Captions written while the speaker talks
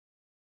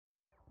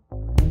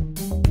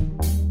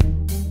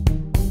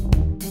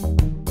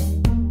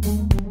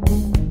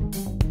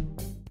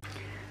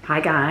Hi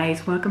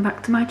guys, welcome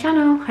back to my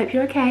channel. Hope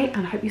you're okay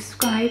and I hope you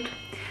subscribed.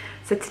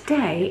 So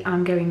today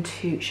I'm going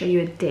to show you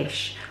a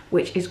dish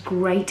which is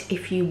great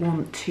if you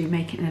want to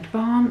make it in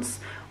advance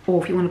or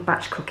if you want to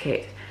batch cook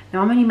it.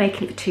 Now I'm only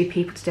making it for 2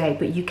 people today,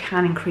 but you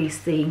can increase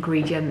the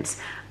ingredients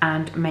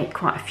and make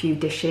quite a few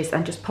dishes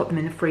and just put them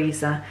in the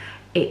freezer.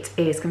 It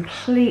is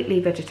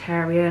completely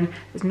vegetarian,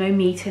 there's no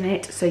meat in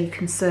it, so you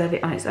can serve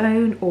it on its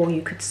own or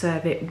you could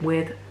serve it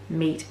with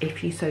meat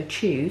if you so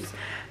choose.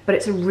 But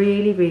it's a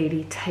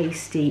really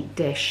tasty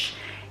dish.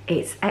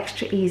 It's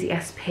extra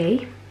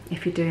EESP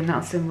if you're doing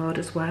that in world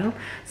as well.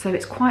 So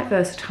it's quite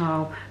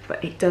versatile,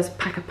 but it does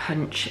pack a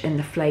punch in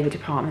the flavour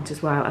department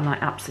as well, and I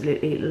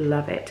absolutely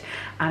love it.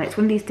 And it's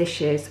one of these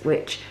dishes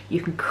which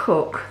you can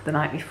cook the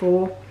night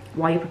before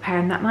while you're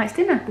preparing that night's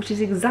dinner, which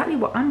is exactly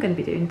what I'm going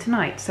to be doing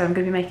tonight. So I'm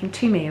going to be making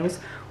 2 meals.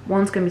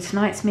 One's going to be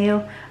tonight's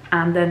meal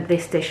and then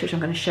this dish which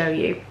I'm going to show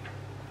you.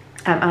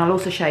 And I'll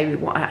also show you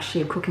what I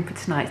actually am cooking for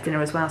tonight's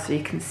dinner as well, so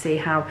you can see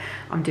how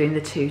I'm doing the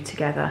two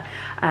together.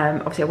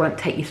 Obviously I won't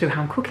take you through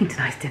how I'm cooking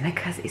tonight's dinner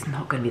because it's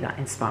not going to be that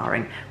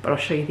inspiring, but I'll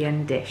show you the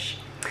end dish.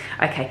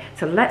 Okay,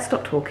 so let's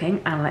stop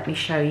talking and let me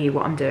show you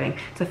what I'm doing.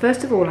 So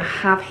first of all, I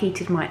have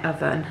heated my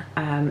oven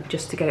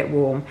just to get it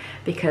warm,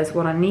 because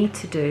what I need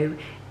to do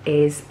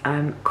is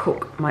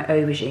cook my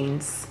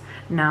aubergines.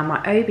 Now my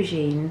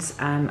aubergines,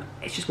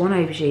 it's just one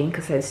aubergine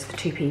because this is for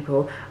 2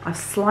 people. I've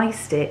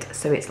sliced it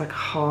so it's like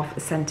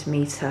 1/2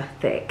 centimetre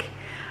thick,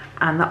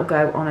 and that will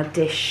go on a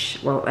dish,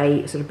 well,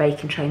 a sort of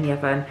baking tray in the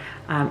oven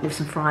with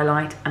some fry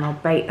light, and I'll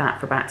bake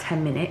that for about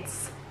 10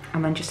 minutes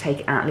and then just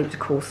take it out, leave it to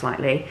cool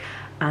slightly.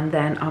 And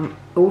then I'm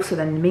also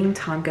then in the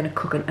meantime going to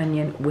cook an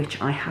onion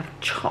which I have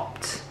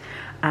chopped.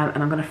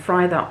 And I'm going to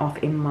fry that off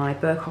in my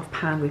Berghoff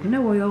pan with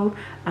no oil,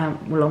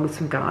 along with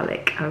some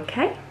garlic,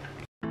 okay?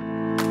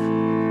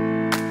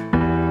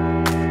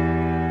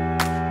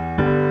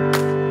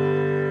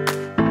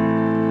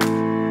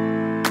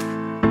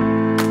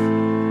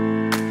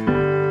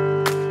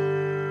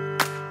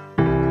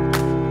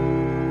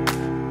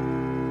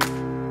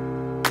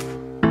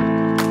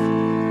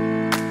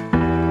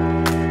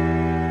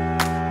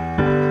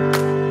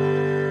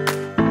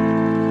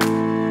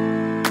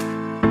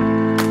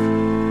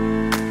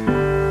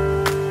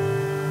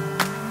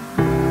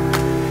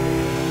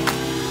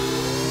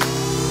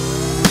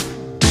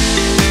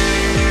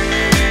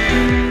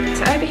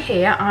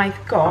 Here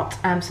I've got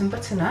some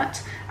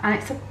butternut, and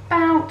it's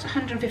about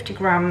 150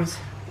 grams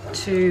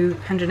to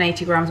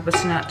 180 grams of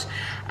butternut,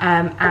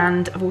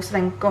 and I've also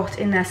then got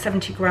in there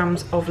 70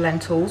 grams of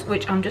lentils,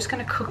 which I'm just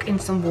going to cook in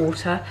some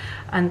water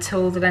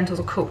until the lentils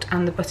are cooked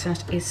and the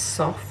butternut is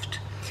soft.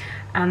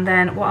 And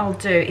then what I'll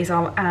do is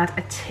I'll add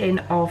a tin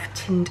of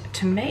tinned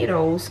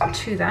tomatoes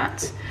to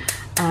that,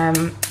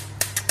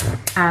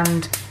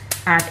 and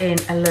add in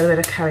a little bit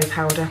of curry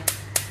powder.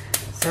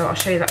 So I'll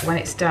show you that when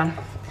it's done.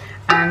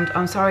 And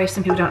I'm sorry if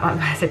some people don't like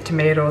when I said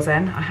tomatoes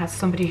then. I had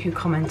somebody who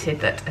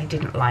commented that they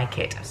didn't like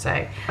it,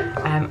 so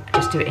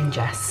just do it in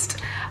jest.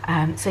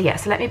 So yeah,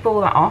 so let me boil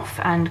that off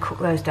and cook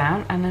those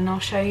down, and then I'll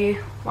show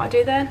you what I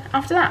do then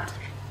after that.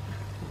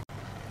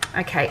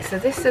 Okay, so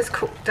this has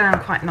cooked down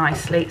quite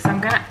nicely, so I'm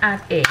going to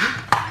add in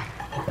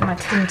my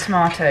tinned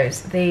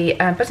tomatoes. The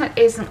butternut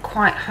isn't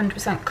quite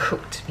 100%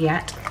 cooked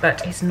yet,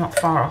 but it's not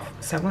far off.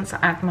 So once I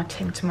add my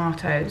tinned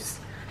tomatoes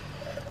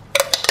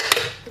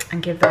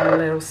and give them a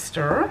little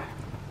stir,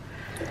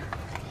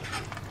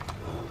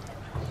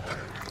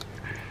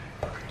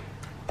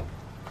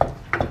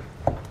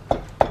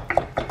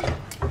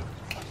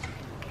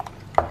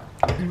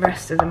 the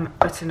rest of the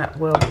butternut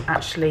will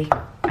actually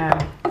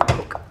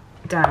cook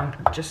down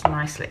just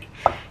nicely.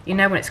 You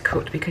know when it's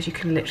cooked because you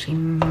can literally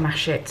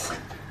mash it.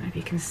 Maybe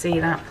you can see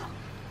that.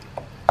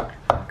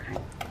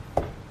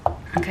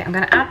 Okay, I'm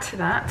going to add to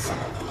that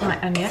my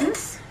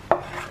onions.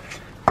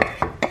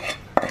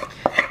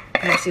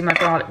 And see my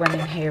garlic went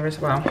in here as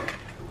well.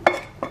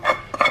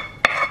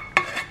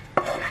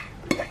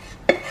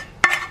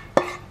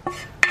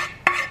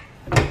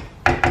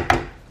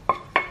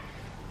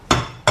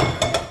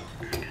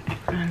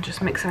 And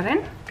just mix that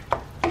in.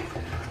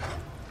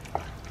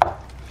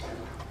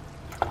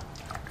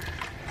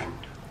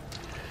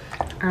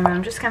 And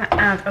I'm just going to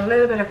add a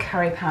little bit of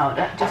curry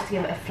powder just to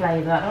give it a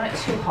flavour. I don't want it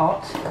too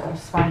hot or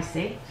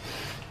spicy,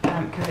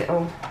 because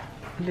it'll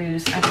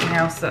lose everything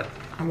else that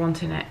I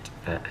want in it.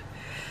 But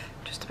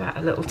just about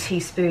a little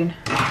teaspoon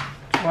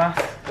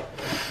worth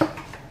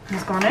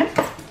has gone in.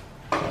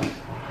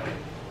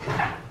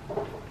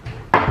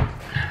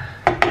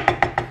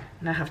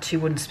 And I have 2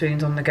 wooden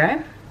spoons on the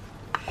go.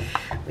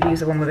 We use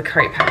the one with the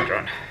curry powder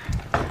on.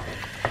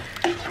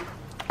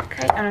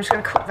 Okay, and I'm just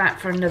going to cook that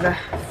for another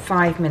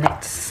 5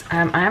 minutes.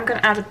 I am going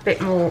to add a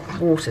bit more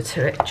water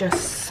to it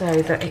just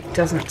so that it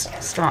doesn't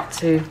start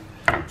to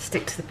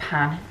stick to the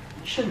pan.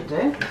 It shouldn't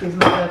do, these are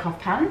my Berghoff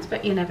pans,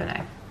 but you never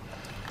know.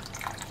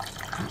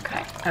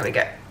 Okay, there we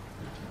go.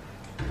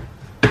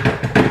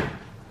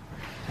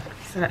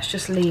 So let's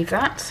just leave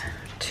that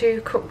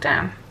to cook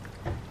down.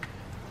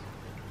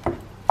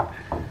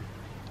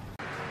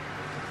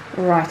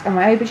 Right, and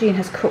my aubergine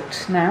has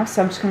cooked now,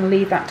 so I'm just going to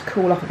leave that to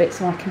cool off a bit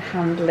so I can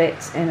handle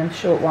it in a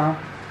short while.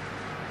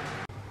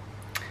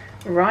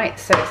 Right,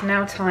 so it's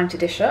now time to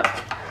dish up,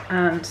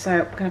 and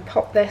so I'm going to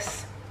pop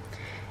this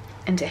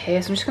into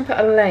here. So I'm just going to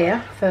put a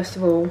layer, first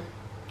of all,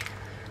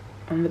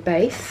 on the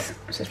base.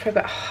 So it's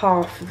probably about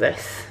half of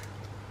this.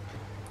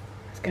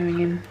 It's going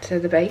into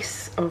the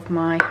base of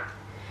my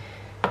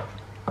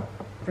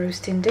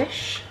roasting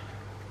dish.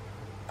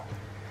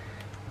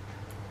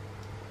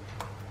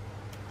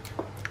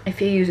 If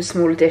you use a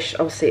smaller dish,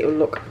 obviously it will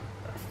look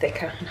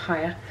thicker and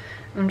higher.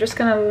 And I'm just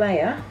going to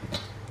layer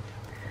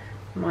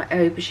my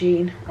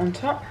aubergine on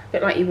top, a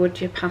bit like you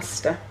would your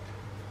pasta.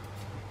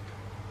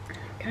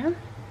 Okay.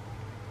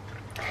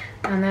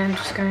 And then I'm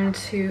just going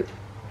to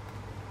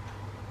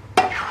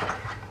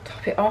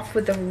top it off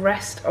with the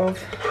rest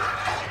of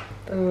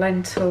the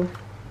lentil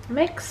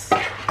mix.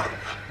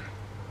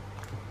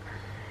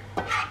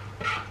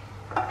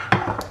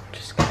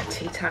 Just get a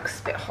tea towel, it's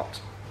a bit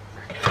hot.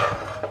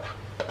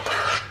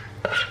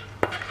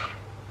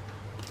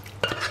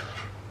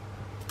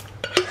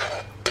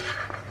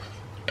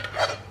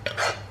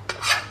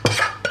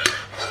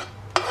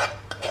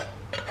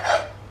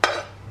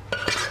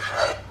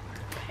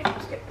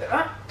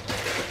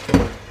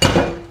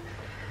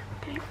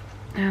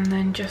 And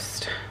then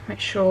just make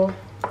sure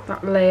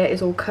that layer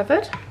is all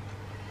covered,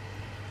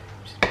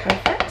 which is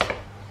perfect.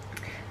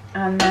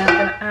 And then I'm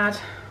going to add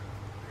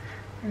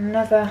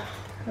another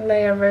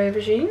layer of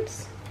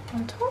aubergines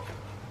on top.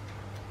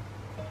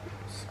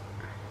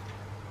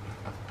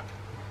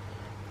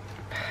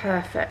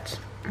 Perfect.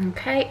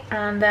 Okay,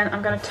 and then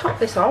I'm going to top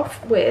this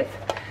off with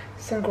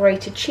some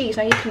grated cheese.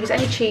 Now you can use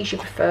any cheese you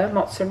prefer,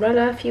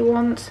 mozzarella if you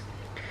want.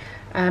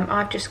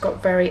 I've just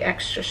got very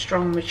extra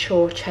strong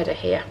mature cheddar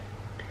here.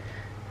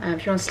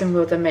 If you're on slim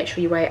rule, then make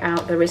sure you weigh it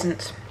out. There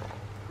isn't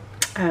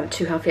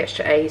 2 healthy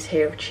extra A's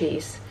here of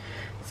cheese,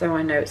 so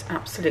I know it's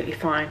absolutely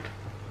fine.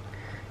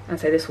 And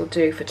so this will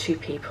do for 2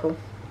 people,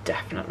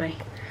 definitely.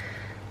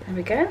 There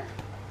we go.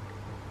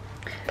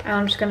 And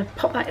I'm just going to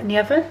pop that in the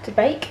oven to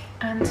bake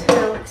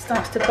until it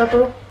starts to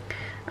bubble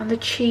and the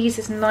cheese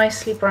is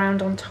nicely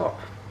browned on top.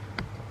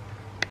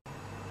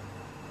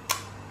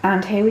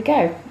 And here we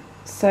go.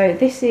 So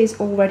this is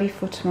all ready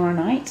for tomorrow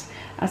night.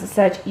 As I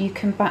said, you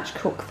can batch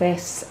cook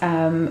this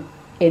in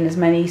as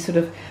many sort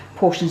of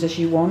portions as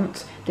you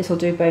want. This will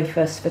do both of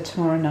us for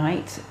tomorrow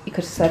night. You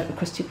could serve it with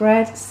crusty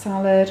bread,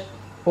 salad,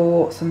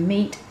 or some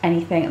meat,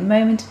 anything. At the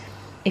moment,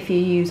 if you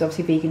use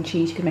obviously vegan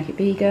cheese, you can make it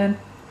vegan,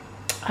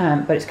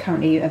 but it's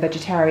currently a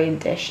vegetarian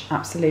dish,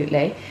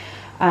 absolutely.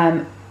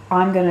 I'm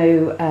going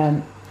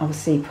to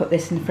obviously put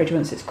this in the fridge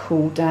once it's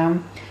cooled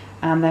down,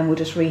 and then we'll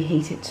just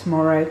reheat it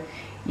tomorrow.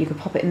 You can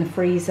pop it in the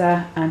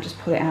freezer and just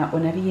pull it out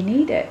whenever you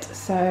need it.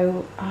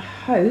 So I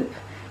hope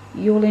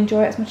you'll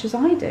enjoy it as much as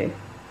I do.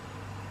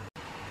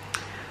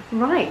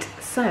 Right,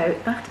 so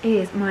that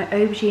is my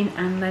aubergine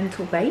and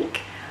lentil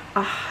bake.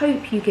 I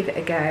hope you give it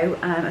a go.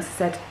 As I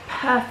said,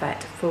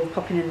 perfect for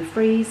popping in the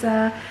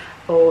freezer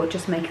or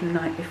just making the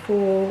night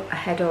before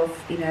ahead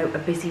of, you know, a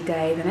busy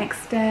day the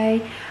next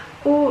day,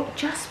 or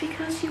just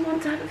because you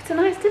want to have it for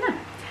tonight's dinner.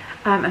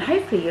 And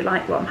hopefully you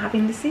like what I'm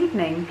having this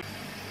evening.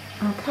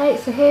 Okay,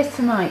 so here's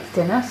tonight's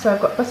dinner. So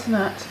I've got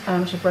butternut,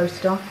 which I've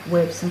roasted off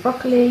with some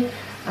broccoli,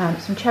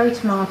 some cherry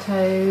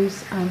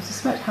tomatoes, some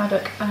smoked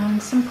haddock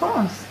and some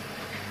prawns.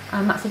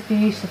 And that's a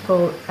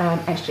beautiful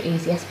extra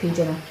EESP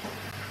dinner.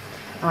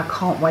 And I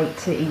can't wait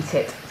to eat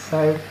it.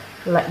 So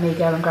let me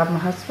go and grab my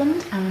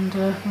husband and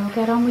we'll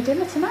get on with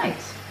dinner tonight.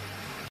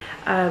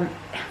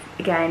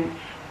 Again,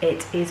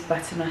 it is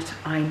butternut,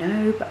 I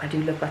know, but I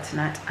do love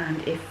butternut,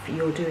 and if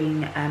you're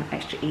doing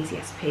extra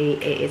EESP,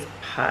 it is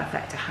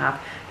perfect to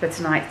have. But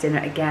tonight's dinner,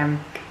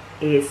 again,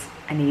 is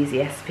an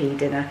EESP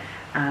dinner,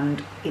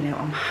 and, you know,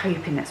 I'm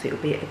hoping next week will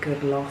be a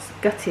good loss.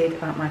 Gutted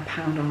about my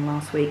pound on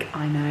last week,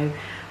 I know,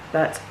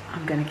 but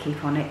I'm going to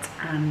keep on it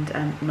and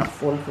not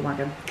fall off the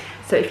wagon.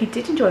 So if you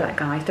did enjoy that,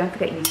 guys, don't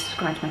forget you need to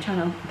subscribe to my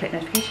channel and click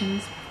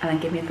notifications, and then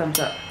give me a thumbs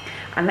up.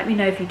 And let me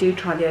know if you do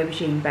try the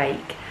aubergine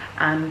bake,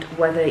 and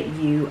whether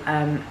you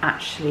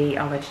actually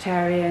are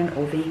vegetarian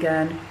or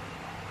vegan,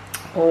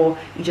 or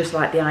you just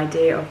like the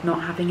idea of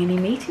not having any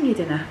meat in your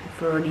dinner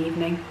for an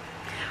evening.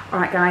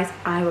 Alright guys,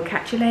 I will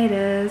catch you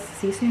later.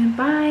 See you soon.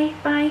 Bye.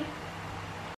 Bye.